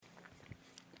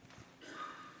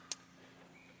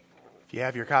If you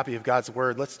have your copy of God's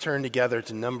Word, let's turn together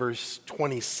to Numbers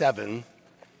 27.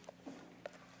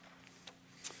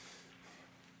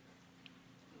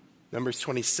 Numbers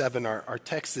 27, our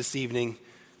text this evening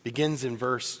begins in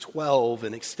verse 12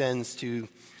 and extends to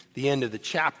the end of the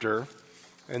chapter.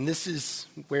 And this is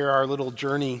where our little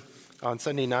journey on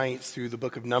Sunday nights through the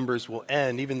book of Numbers will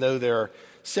end, even though there are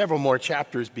several more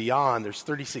chapters beyond. There's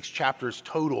 36 chapters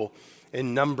total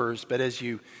in Numbers, but as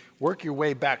you work your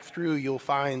way back through, you'll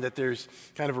find that there's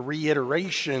kind of a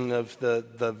reiteration of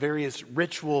the various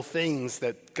ritual things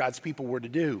that God's people were to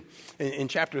do. In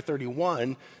chapter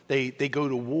 31, they go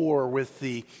to war with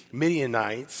the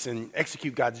Midianites and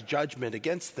execute God's judgment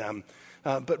against them.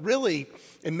 But really,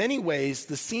 in many ways,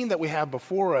 the scene that we have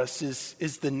before us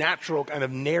is the natural kind of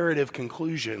narrative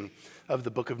conclusion of the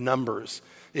book of Numbers.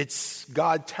 It's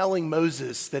God telling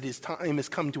Moses that his time has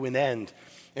come to an end,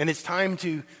 and it's time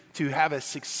to have a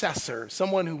successor,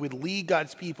 someone who would lead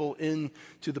God's people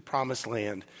into the promised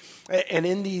land. And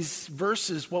in these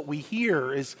verses, what we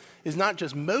hear is not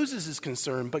just Moses'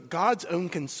 concern, but God's own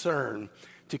concern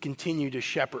to continue to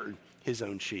shepherd his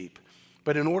own sheep.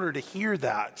 But in order to hear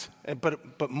that,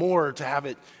 but more to have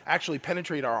it actually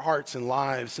penetrate our hearts and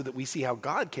lives so that we see how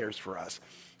God cares for us,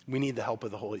 we need the help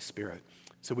of the Holy Spirit.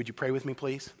 So would you pray with me,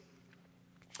 please?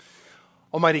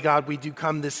 Almighty God, we do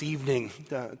come this evening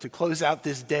to close out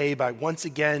this day by once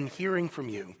again hearing from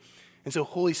you. And so,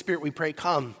 Holy Spirit, we pray,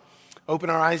 come, open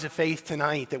our eyes of faith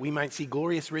tonight that we might see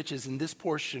glorious riches in this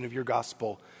portion of your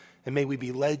gospel. And may we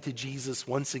be led to Jesus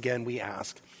once again, we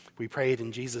ask. We pray it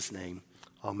in Jesus' name.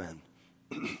 Amen.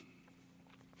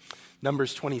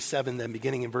 Numbers 27, then,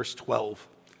 beginning in verse 12.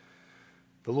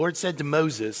 The Lord said to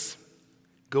Moses,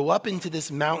 "Go up into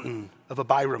this mountain of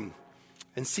Abiram,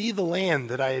 and see the land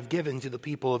that I have given to the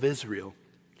people of Israel.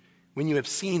 When you have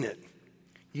seen it,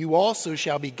 you also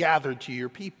shall be gathered to your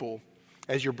people,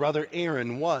 as your brother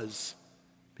Aaron was,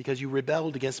 because you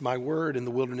rebelled against my word in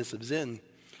the wilderness of Zin,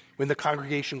 when the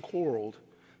congregation quarreled,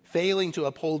 failing to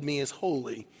uphold me as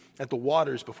holy at the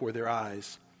waters before their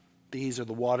eyes. These are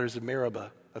the waters of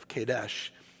Meribah of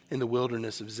Kadesh in the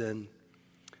wilderness of Zin."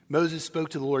 Moses spoke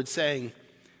to the Lord, saying,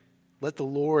 "Let the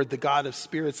Lord, the God of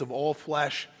spirits of all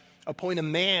flesh, appoint a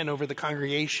man over the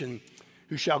congregation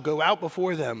who shall go out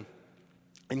before them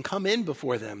and come in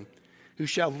before them, who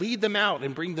shall lead them out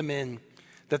and bring them in,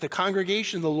 that the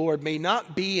congregation of the Lord may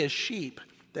not be as sheep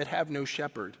that have no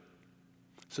shepherd."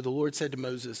 So the Lord said to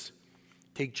Moses,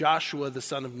 "Take Joshua the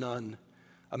son of Nun,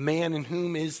 a man in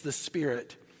whom is the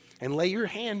Spirit, and lay your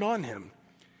hand on him.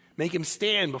 Make him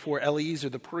stand before Eleazar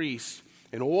the priest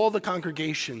and all the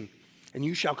congregation, and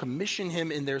you shall commission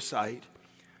him in their sight.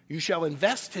 You shall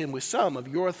invest him with some of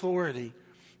your authority,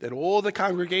 that all the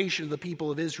congregation of the people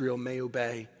of Israel may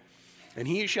obey. And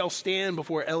he shall stand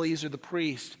before Eleazar the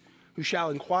priest, who shall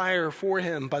inquire for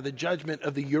him by the judgment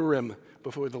of the Urim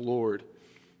before the Lord.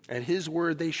 At his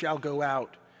word they shall go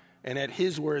out, and at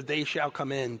his word they shall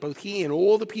come in, both he and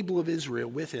all the people of Israel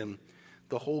with him,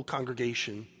 the whole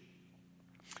congregation."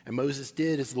 And Moses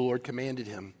did as the Lord commanded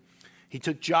him. He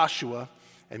took Joshua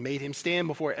and made him stand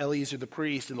before Eleazar the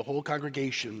priest and the whole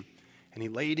congregation, and he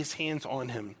laid his hands on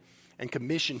him and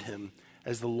commissioned him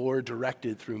as the Lord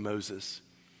directed through Moses.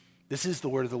 This is the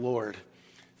word of the Lord.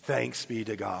 Thanks be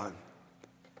to God.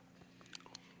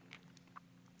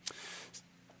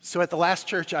 So at the last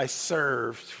church I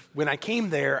served, when I came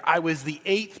there, I was the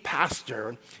 8th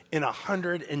pastor in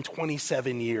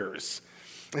 127 years.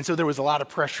 And so there was a lot of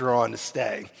pressure on to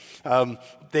stay.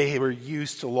 They were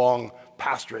used to long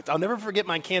pastorates. I'll never forget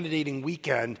my candidating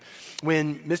weekend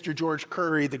when Mr. George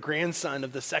Curry, the grandson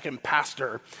of the second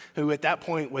pastor, who at that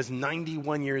point was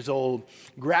 91 years old,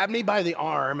 grabbed me by the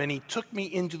arm and he took me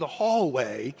into the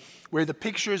hallway where the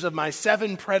pictures of my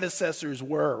 7 predecessors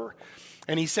were.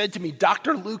 And he said to me,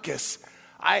 "Dr. Lucas,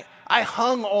 I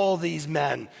hung all these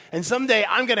men, and someday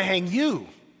I'm going to hang you."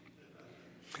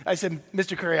 I said,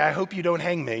 "Mr. Curry, I hope you don't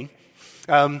hang me."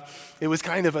 It was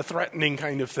kind of a threatening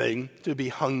kind of thing to be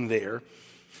hung there.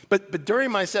 But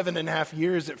during my 7.5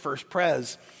 years at First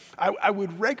Pres, I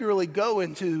would regularly go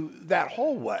into that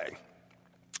hallway,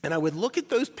 and I would look at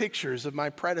those pictures of my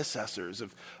predecessors,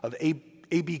 of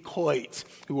A.B. Coit,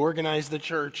 who organized the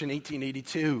church in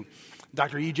 1882,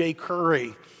 Dr. E.J.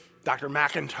 Curry, Dr.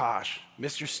 McIntosh,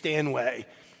 Mr. Stanway,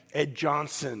 Ed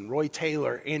Johnson, Roy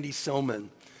Taylor, Andy Silman.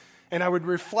 And I would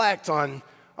reflect on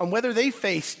whether they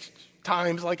faced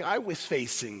times like I was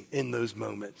facing in those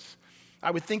moments. I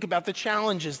would think about the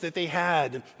challenges that they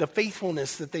had, the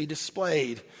faithfulness that they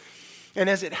displayed. And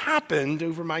as it happened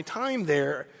over my time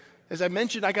there, as I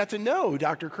mentioned, I got to know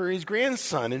Dr. Curry's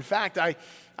grandson. In fact, I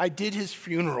I did his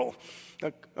funeral.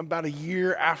 About a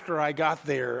year after I got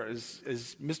there, as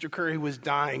Mr. Curry was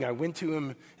dying, I went to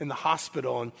him in the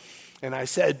hospital and I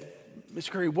said, Mr.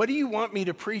 Curry, what do you want me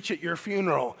to preach at your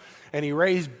funeral? And he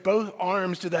raised both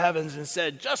arms to the heavens and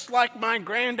said, just like my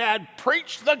granddad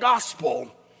preached the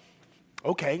gospel.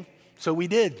 Okay, so we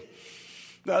did.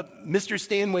 Mr.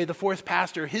 Stanway, the fourth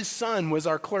pastor, his son was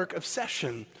our clerk of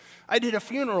session. I did a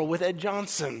funeral with Ed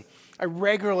Johnson. I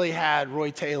regularly had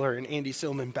Roy Taylor and Andy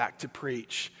Silman back to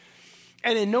preach.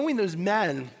 And in knowing those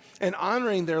men and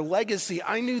honoring their legacy,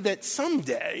 I knew that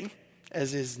someday,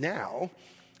 as is now,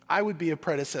 I would be a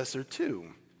predecessor too.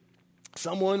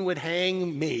 Someone would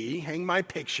hang my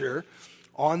picture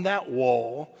on that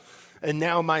wall, and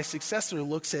now my successor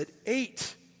looks at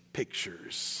 8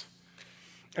 pictures.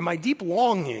 And my deep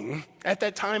longing at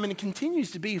that time, and it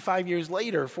continues to be 5 years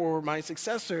later for my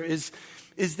successor, is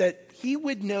that he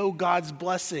would know God's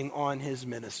blessing on his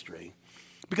ministry.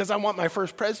 Because I want my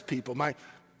First Pres people,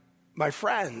 my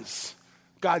friends,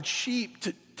 God's sheep,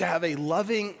 to have a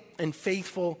loving and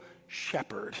faithful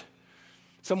shepherd.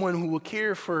 Someone who will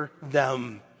care for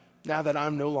them now that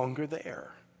I'm no longer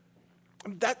there.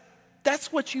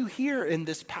 That's what you hear in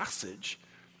this passage.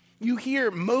 You hear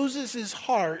Moses'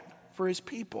 heart for his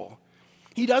people.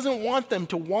 He doesn't want them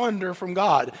to wander from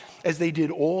God as they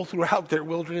did all throughout their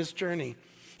wilderness journey.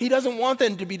 He doesn't want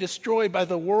them to be destroyed by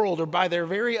the world or by their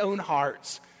very own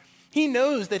hearts. He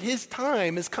knows that his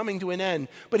time is coming to an end,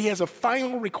 but he has a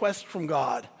final request from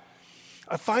God.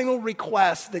 A final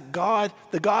request that God,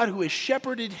 the God who has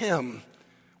shepherded him,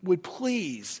 would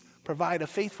please provide a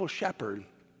faithful shepherd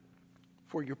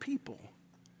for your people.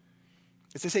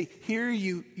 As I say, here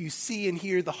you see and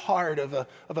hear the heart of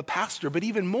a pastor, but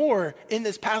even more in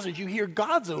this passage, you hear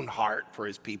God's own heart for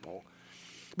his people.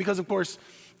 Because, of course,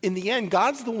 in the end,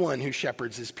 God's the one who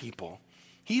shepherds his people.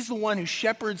 He's the one who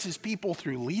shepherds his people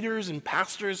through leaders and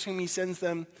pastors whom he sends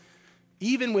them,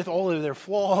 even with all of their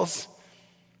flaws,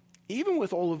 even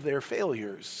with all of their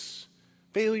failures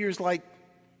like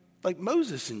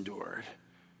Moses endured.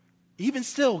 Even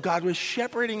still, God was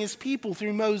shepherding his people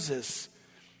through Moses.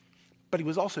 But he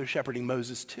was also shepherding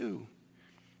Moses too.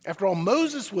 After all,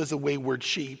 Moses was a wayward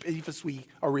sheep, as we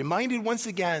are reminded once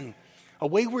again, a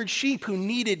wayward sheep who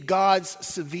needed God's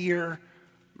severe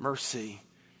mercy.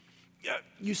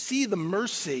 You see the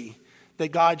mercy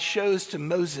that God shows to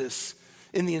Moses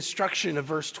in the instruction of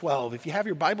verse 12. If you have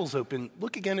your Bibles open,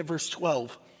 look again at verse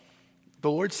 12. The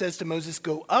Lord says to Moses,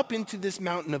 go up into this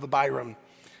mountain of Abiram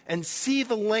and see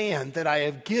the land that I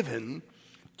have given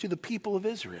to the people of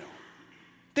Israel.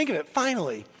 Think of it,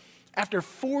 finally, after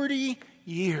 40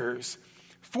 years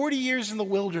in the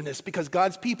wilderness because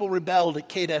God's people rebelled at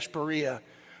Kadesh Barnea,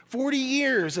 40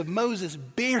 years of Moses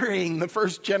burying the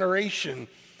first generation,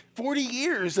 40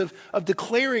 years of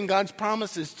declaring God's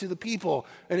promises to the people,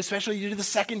 and especially to the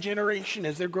second generation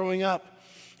as they're growing up,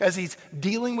 as he's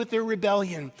dealing with their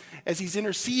rebellion, as he's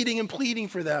interceding and pleading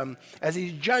for them, as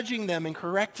he's judging them and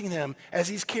correcting them, as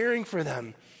he's caring for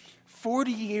them.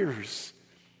 40 years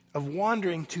of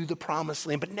wandering to the promised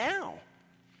land. But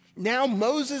now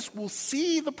Moses will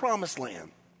see the promised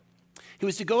land. He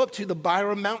was to go up to the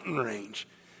Abiram mountain range.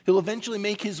 He'll eventually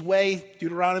make his way,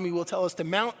 Deuteronomy will tell us, to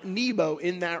Mount Nebo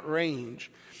in that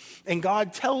range. And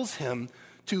God tells him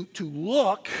to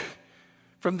look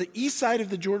from the east side of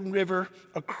the Jordan River,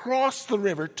 across the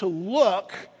river, to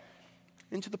look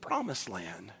into the promised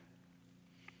land.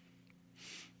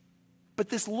 But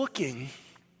this looking,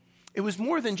 it was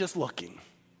more than just looking.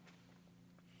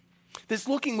 This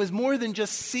looking was more than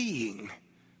just seeing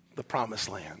the promised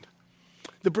land.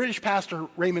 The British pastor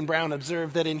Raymond Brown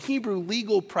observed that in Hebrew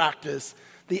legal practice,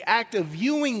 the act of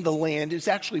viewing the land is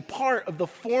actually part of the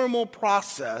formal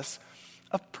process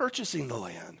of purchasing the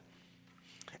land.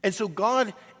 And so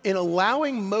God, in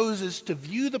allowing Moses to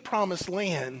view the promised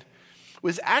land,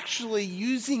 was actually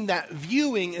using that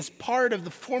viewing as part of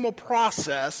the formal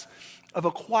process of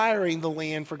acquiring the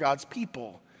land for God's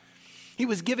people. He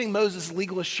was giving Moses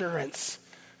legal assurance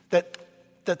that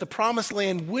the promised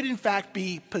land would in fact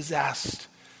be possessed,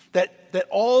 that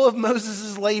all of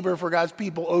Moses' labor for God's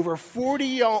people over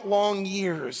 40 long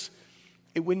years,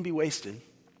 it wouldn't be wasted.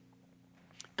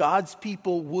 God's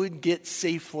people would get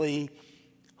safely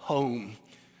home.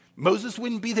 Moses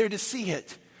wouldn't be there to see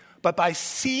it, but by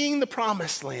seeing the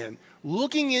promised land,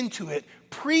 looking into it,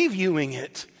 previewing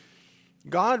it,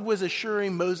 God was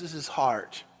assuring Moses'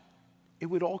 heart it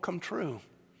would all come true.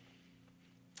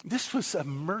 This was a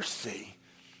mercy,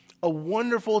 a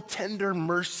wonderful, tender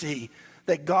mercy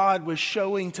that God was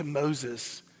showing to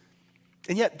Moses.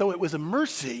 And yet, though it was a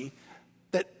mercy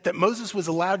that Moses was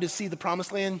allowed to see the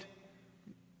promised land,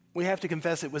 we have to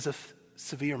confess it was a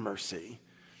severe mercy.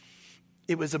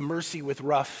 It was a mercy with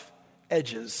rough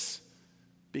edges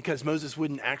because Moses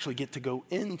wouldn't actually get to go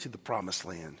into the promised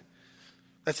land.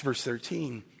 That's verse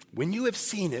 13. When you have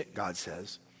seen it, God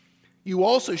says, you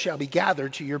also shall be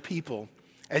gathered to your people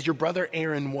as your brother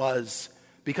Aaron was,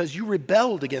 because you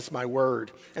rebelled against my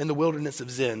word in the wilderness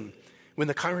of Zin, when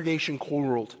the congregation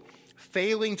quarreled,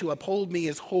 failing to uphold me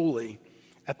as holy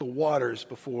at the waters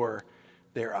before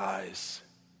their eyes.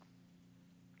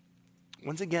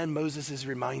 Once again, Moses is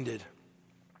reminded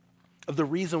of the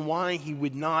reason why he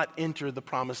would not enter the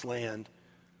promised land.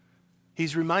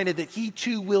 He's reminded that he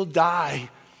too will die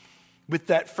with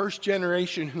that first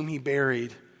generation whom he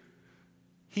buried.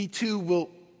 He too will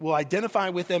identify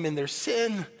with them in their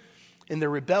sin, in their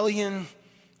rebellion,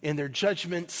 in their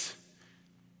judgments.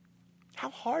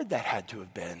 How hard that had to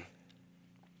have been.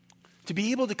 To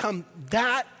be able to come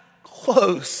that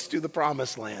close to the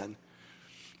promised land.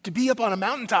 To be up on a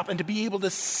mountaintop and to be able to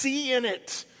see in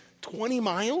it 20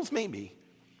 miles maybe.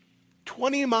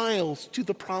 20 miles to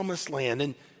the promised land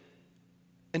and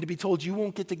to be told you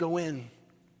won't get to go in.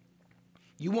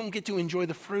 You won't get to enjoy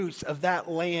the fruits of that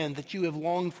land that you have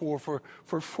longed for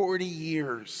 40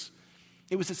 years.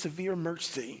 It was a severe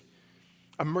mercy,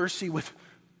 a mercy with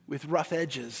rough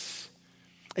edges.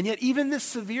 And yet even this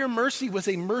severe mercy was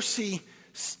a mercy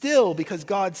still because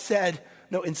God said,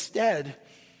 no, instead,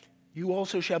 you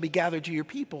also shall be gathered to your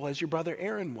people as your brother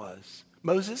Aaron was.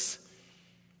 Moses,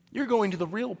 you're going to the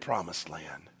real promised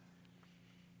land.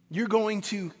 You're going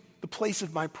to the place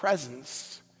of my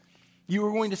presence. You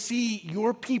are going to see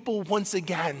your people once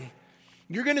again.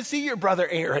 You're going to see your brother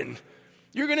Aaron.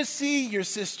 You're going to see your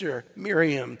sister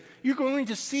Miriam. You're going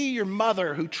to see your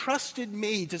mother who trusted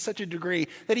me to such a degree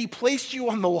that he placed you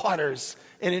on the waters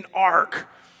in an ark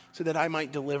so that I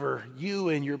might deliver you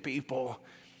and your people.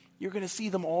 You're going to see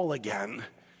them all again.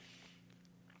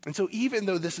 And so even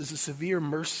though this is a severe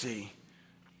mercy,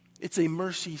 it's a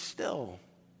mercy still.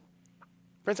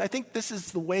 Friends, I think this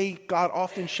is the way God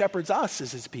often shepherds us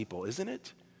as his people, isn't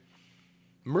it?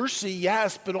 Mercy,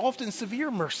 yes, but often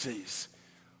severe mercies.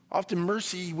 Often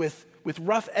mercy with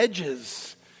rough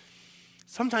edges.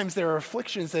 Sometimes there are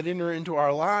afflictions that enter into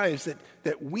our lives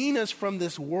that wean us from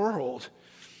this world.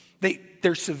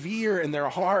 They're severe and they're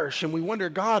harsh, and we wonder,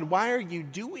 God, why are you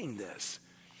doing this?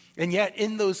 And yet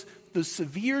in those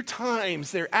severe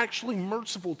times, they're actually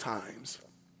merciful times.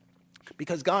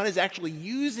 Because God is actually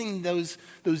using those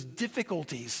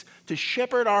difficulties to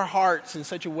shepherd our hearts in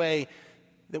such a way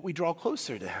that we draw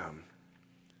closer to him.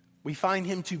 We find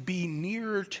him to be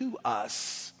nearer to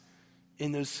us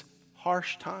in those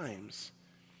harsh times.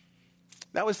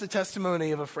 That was the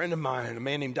testimony of a friend of mine, a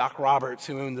man named Doc Roberts,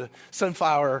 who owned the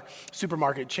Sunflower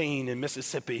supermarket chain in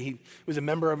Mississippi. He was a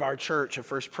member of our church at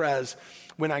First Pres.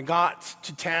 When I got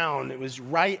to town, it was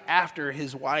right after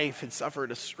his wife had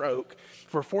suffered a stroke.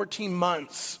 For 14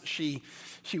 months, she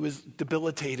was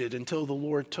debilitated until the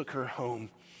Lord took her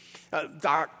home.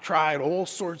 Doc tried all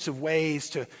sorts of ways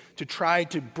to try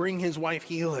to bring his wife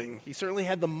healing. He certainly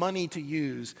had the money to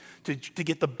use to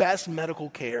get the best medical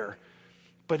care.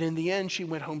 But in the end, she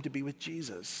went home to be with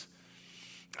Jesus.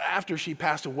 After she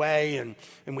passed away and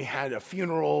we had a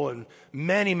funeral and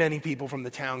many, many people from the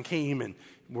town came and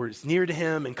were near to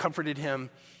him and comforted him.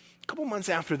 A couple months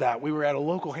after that, we were at a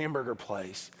local hamburger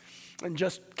place and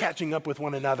just catching up with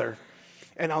one another.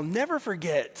 And I'll never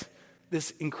forget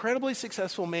this incredibly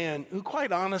successful man who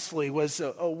quite honestly was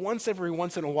a once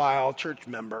in a while church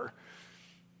member.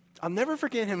 I'll never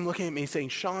forget him looking at me saying,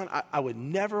 Sean, I would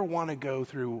never want to go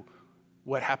through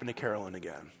what happened to Carolyn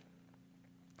again.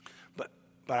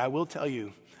 But I will tell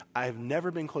you, I have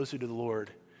never been closer to the Lord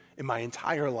in my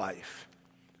entire life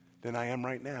than I am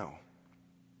right now.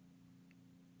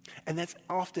 And that's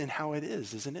often how it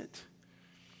is, isn't it?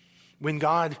 When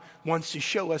God wants to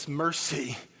show us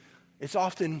mercy, it's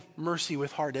often mercy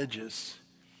with hard edges.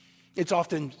 It's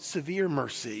often severe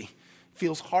mercy,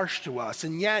 feels harsh to us.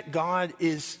 And yet God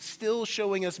is still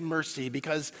showing us mercy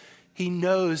because he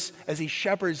knows as he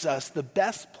shepherds us, the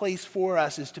best place for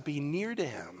us is to be near to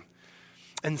him.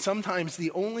 And sometimes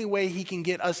the only way he can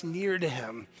get us near to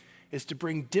him is to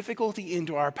bring difficulty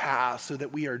into our path so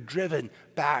that we are driven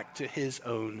back to his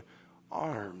own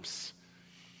arms.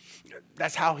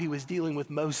 That's how he was dealing with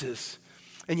Moses.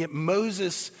 And yet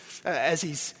Moses, as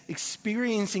he's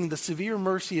experiencing the severe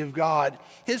mercy of God,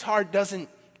 his heart doesn't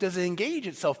engage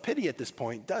its self-pity at this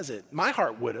point, does it? My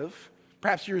heart would have.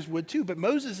 Perhaps yours would too, but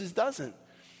Moses' doesn't.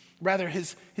 Rather,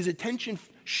 his attention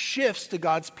shifts to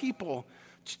God's people,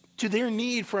 to their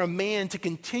need for a man to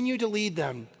continue to lead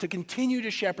them, to continue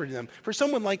to shepherd them, for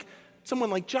someone like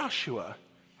Joshua.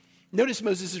 Notice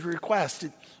Moses' request.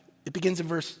 It begins in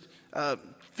verse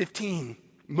 15,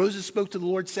 Moses spoke to the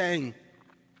Lord saying,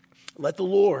 "Let the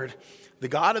Lord, the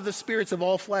God of the spirits of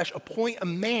all flesh, appoint a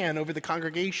man over the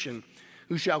congregation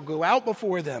who shall go out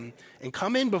before them and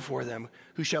come in before them,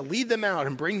 who shall lead them out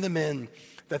and bring them in,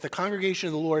 that the congregation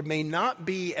of the Lord may not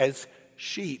be as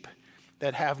sheep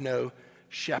that have no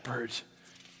shepherd."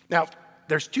 Now,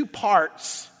 there's two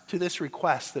parts to this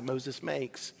request that Moses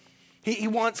makes. He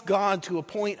wants God to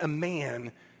appoint a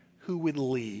man who would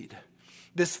lead.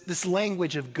 This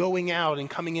language of going out and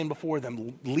coming in before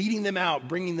them, leading them out,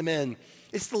 bringing them in,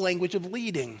 it's the language of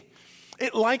leading.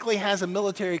 It likely has a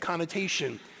military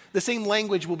connotation. The same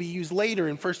language will be used later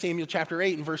in 1 Samuel chapter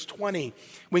 8 and verse 20,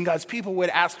 when God's people would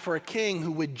ask for a king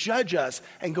who would judge us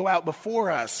and go out before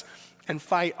us and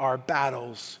fight our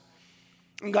battles.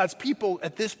 And God's people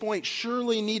at this point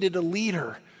surely needed a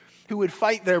leader who would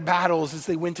fight their battles as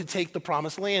they went to take the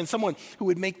promised land, someone who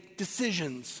would make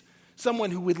decisions,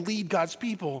 someone who would lead God's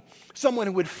people, someone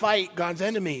who would fight God's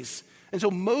enemies. And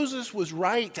so Moses was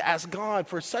right to ask God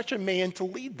for such a man to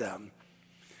lead them.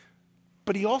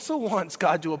 But he also wants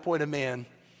God to appoint a man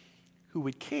who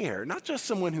would care, not just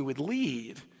someone who would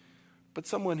lead, but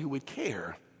someone who would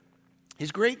care.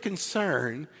 His great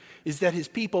concern is that his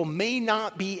people may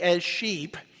not be as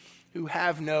sheep who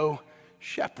have no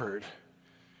shepherd.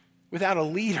 Without a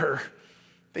leader,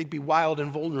 they'd be wild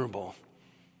and vulnerable.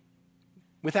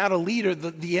 Without a leader,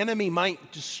 the enemy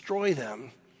might destroy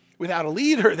them. Without a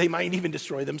leader, they might even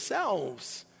destroy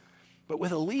themselves. But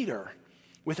with a leader,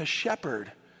 with a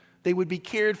shepherd, they would be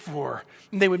cared for,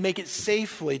 and they would make it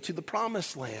safely to the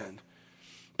promised land.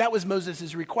 That was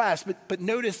Moses' request, but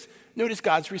notice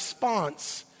God's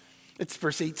response. It's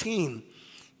verse 18.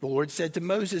 The Lord said to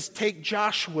Moses, "Take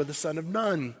Joshua the son of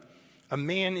Nun, a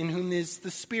man in whom is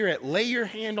the Spirit. Lay your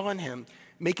hand on him.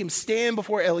 Make him stand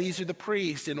before Eleazar the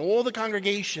priest and all the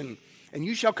congregation, and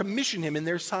you shall commission him in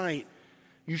their sight.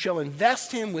 You shall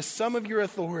invest him with some of your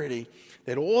authority,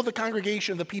 that all the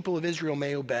congregation of the people of Israel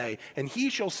may obey. And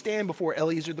he shall stand before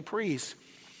Eleazar the priest,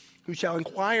 who shall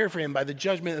inquire for him by the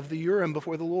judgment of the Urim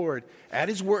before the Lord. At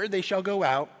his word they shall go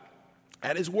out,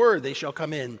 at his word they shall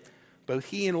come in, both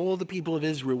he and all the people of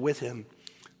Israel with him,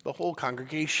 the whole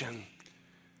congregation."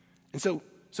 And so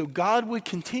God would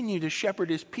continue to shepherd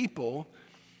his people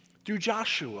through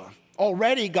Joshua.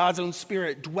 Already God's own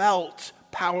Spirit dwelt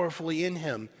powerfully in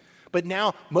him. But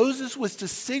now Moses was to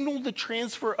signal the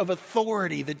transfer of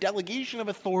authority, the delegation of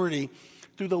authority,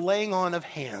 through the laying on of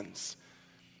hands.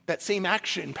 That same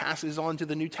action passes on to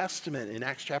the New Testament in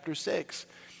Acts chapter 6,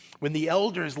 when the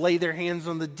elders lay their hands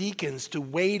on the deacons to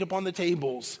wait upon the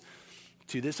tables.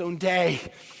 To this own day,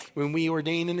 when we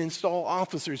ordain and install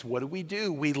officers, what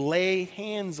do? We lay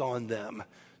hands on them,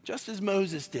 just as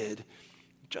Moses did,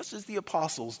 just as the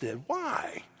apostles did.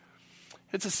 Why?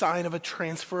 It's a sign of a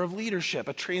transfer of leadership,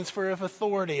 a transfer of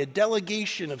authority, a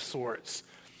delegation of sorts.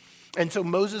 And so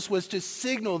Moses was to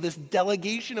signal this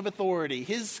delegation of authority,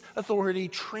 his authority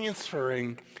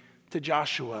transferring to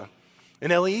Joshua.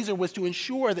 And Eleazar was to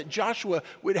ensure that Joshua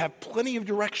would have plenty of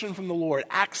direction from the Lord,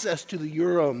 access to the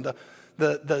Urim,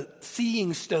 the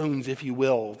seeing stones, if you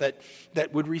will,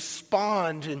 that would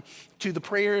respond to the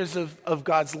prayers of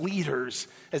God's leaders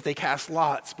as they cast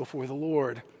lots before the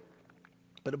Lord.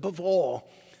 But above all,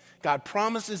 God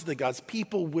promises that God's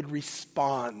people would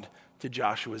respond to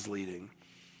Joshua's leading.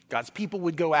 God's people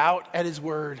would go out at his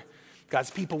word. God's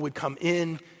people would come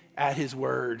in at his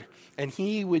word. And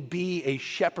he would be a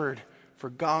shepherd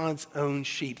for God's own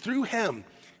sheep. Through him,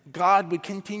 God would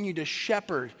continue to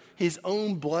shepherd his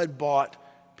own blood-bought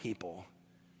people.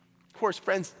 Of course,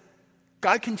 friends,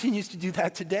 God continues to do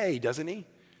that today, doesn't he?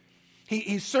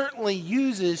 He certainly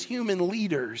uses human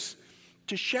leaders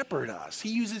to shepherd us. He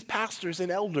uses pastors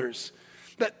and elders.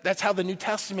 That's how the New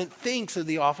Testament thinks of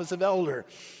the office of elder.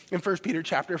 In 1 Peter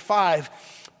chapter 5,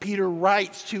 Peter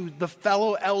writes to the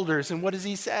fellow elders, and what does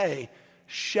he say?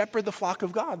 Shepherd the flock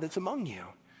of God that's among you.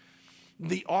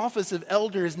 The office of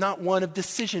elder is not one of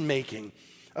decision-making,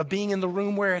 of being in the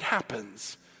room where it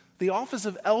happens. The office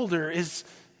of elder is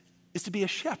to be a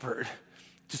shepherd,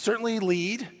 to certainly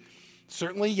lead.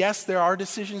 Certainly, yes, there are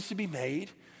decisions to be made,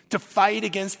 to fight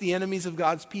against the enemies of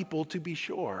God's people, to be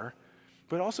sure,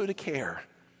 but also to care,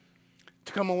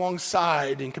 to come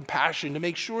alongside in compassion, to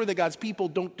make sure that God's people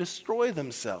don't destroy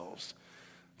themselves,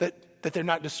 that they're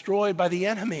not destroyed by the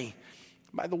enemy,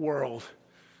 by the world.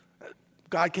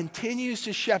 God continues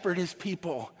to shepherd his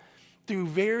people through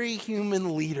very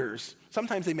human leaders.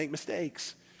 Sometimes they make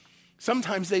mistakes.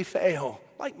 Sometimes they fail,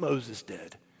 like Moses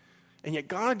did. And yet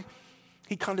God,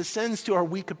 he condescends to our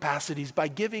weak capacities by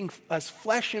giving us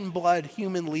flesh and blood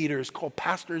human leaders called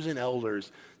pastors and elders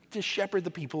to shepherd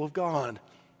the people of God.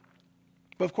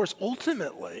 But of course,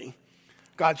 ultimately,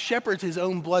 God shepherds his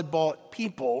own blood-bought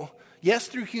people, yes,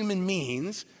 through human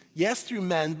means, yes, through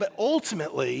men, but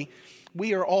ultimately,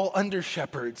 we are all under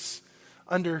shepherds,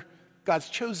 under God's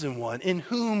chosen one, in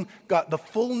whom the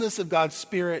fullness of God's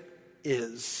Spirit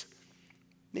is,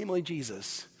 namely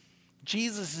Jesus.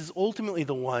 Jesus is ultimately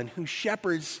the one who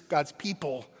shepherds God's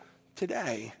people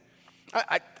today.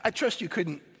 I trust you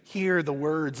couldn't hear the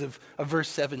words of verse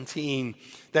 17,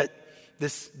 that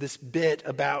this bit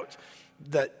about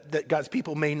that God's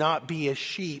people may not be as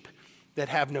sheep that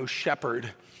have no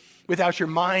shepherd, without your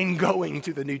mind going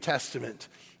to the New Testament,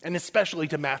 and especially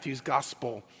to Matthew's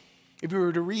gospel. If you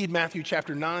were to read Matthew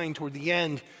chapter 9 toward the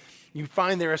end, you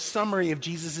find there a summary of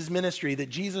Jesus' ministry,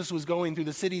 that Jesus was going through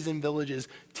the cities and villages,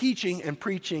 teaching and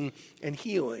preaching and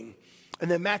healing. And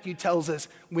then Matthew tells us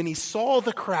when he saw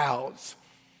the crowds,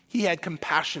 he had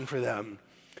compassion for them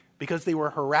because they were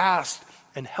harassed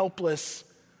and helpless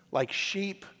like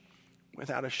sheep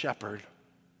without a shepherd.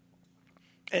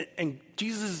 And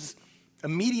Jesus'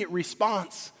 immediate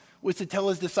response was to tell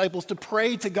his disciples to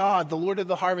pray to God, the Lord of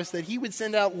the harvest, that he would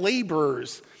send out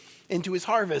laborers into his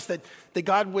harvest, that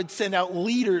God would send out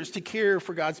leaders to care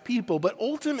for God's people. But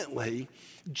ultimately,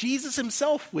 Jesus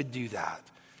himself would do that.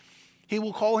 He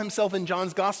will call himself in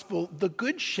John's gospel the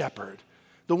good shepherd,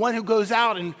 the one who goes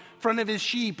out in front of his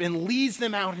sheep and leads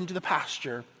them out into the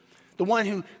pasture, the one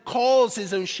who calls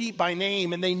his own sheep by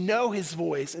name and they know his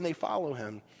voice and they follow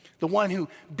him, the one who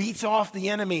beats off the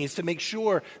enemies to make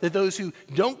sure that those who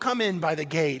don't come in by the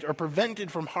gate are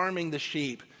prevented from harming the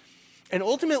sheep. And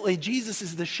ultimately, Jesus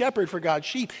is the shepherd for God's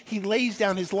sheep. He lays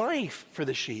down his life for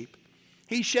the sheep.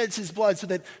 He sheds his blood so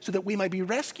that we might be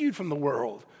rescued from the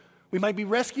world. We might be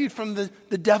rescued from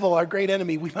the devil, our great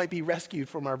enemy. We might be rescued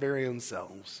from our very own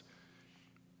selves.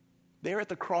 There at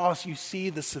the cross, you see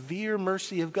the severe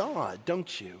mercy of God,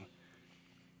 don't you?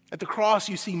 At the cross,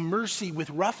 you see mercy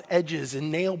with rough edges and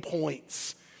nail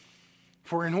points.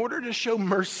 For in order to show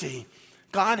mercy,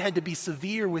 God had to be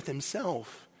severe with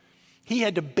himself. He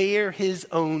had to bear his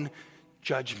own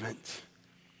judgment.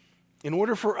 In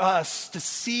order for us to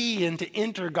see and to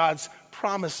enter God's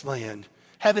promised land,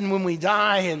 heaven when we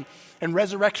die and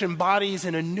resurrection bodies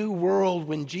in a new world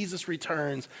when Jesus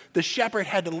returns, the shepherd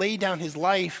had to lay down his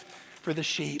life for the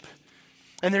sheep.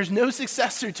 And there's no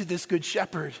successor to this good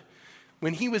shepherd.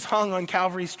 When he was hung on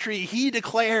Calvary's tree, he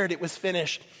declared it was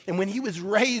finished. And when he was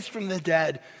raised from the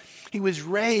dead, he was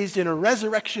raised in a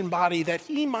resurrection body that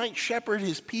he might shepherd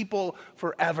his people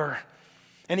forever.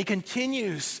 And he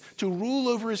continues to rule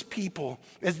over his people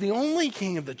as the only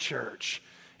king of the church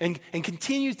and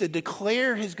continues to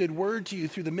declare his good word to you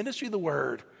through the ministry of the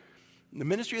word, the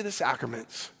ministry of the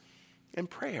sacraments, and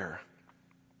prayer.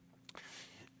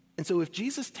 And so if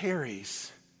Jesus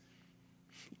tarries,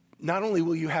 not only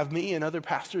will you have me and other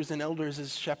pastors and elders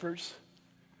as shepherds,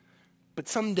 but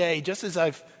someday, just as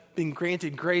I've been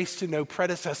granted grace to know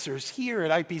predecessors here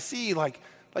at IPC like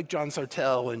John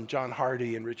Sartell and John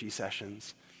Hardy and Richie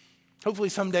Sessions, hopefully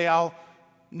someday I'll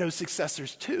know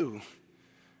successors too.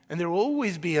 And there will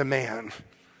always be a man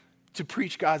to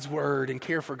preach God's word and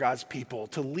care for God's people,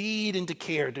 to lead and to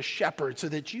care, to shepherd, so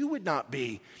that you would not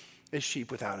be as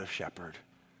sheep without a shepherd.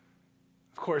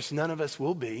 Of course, none of us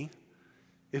will be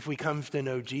if we come to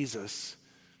know Jesus,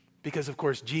 because of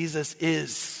course Jesus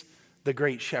is the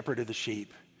great shepherd of the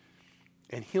sheep,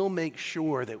 and he'll make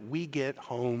sure that we get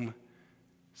home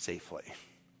safely.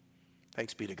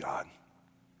 Thanks be to God.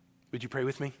 Would you pray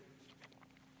with me?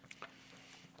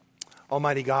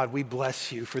 Almighty God, we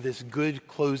bless you for this good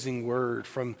closing word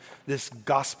from this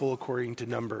gospel according to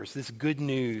Numbers, this good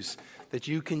news that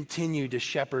you continue to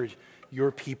shepherd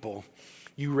your people.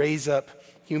 You raise up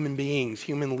human beings,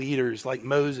 human leaders like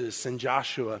Moses and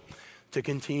Joshua to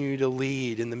continue to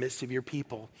lead in the midst of your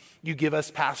people. You give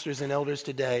us pastors and elders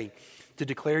today to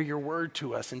declare your word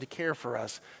to us and to care for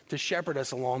us, to shepherd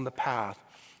us along the path.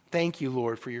 Thank you,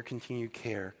 Lord, for your continued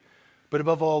care. But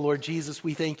above all, Lord Jesus,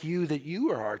 we thank you that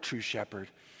you are our true shepherd.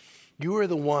 You are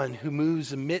the one who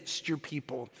moves amidst your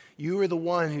people. You are the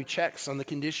one who checks on the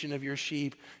condition of your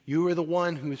sheep. You are the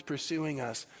one who is pursuing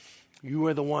us. You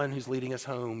are the one who's leading us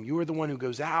home. You are the one who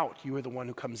goes out. You are the one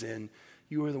who comes in.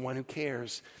 You are the one who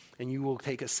cares, and you will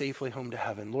take us safely home to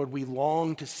heaven. Lord, we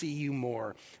long to see you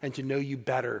more and to know you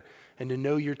better and to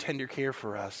know your tender care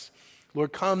for us.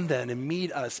 Lord, come then and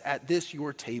meet us at this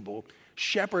your table.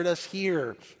 Shepherd us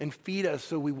here and feed us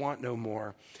so we want no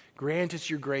more. Grant us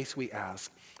your grace, we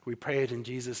ask. We pray it in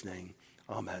Jesus' name.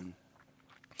 Amen.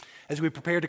 As we prepare to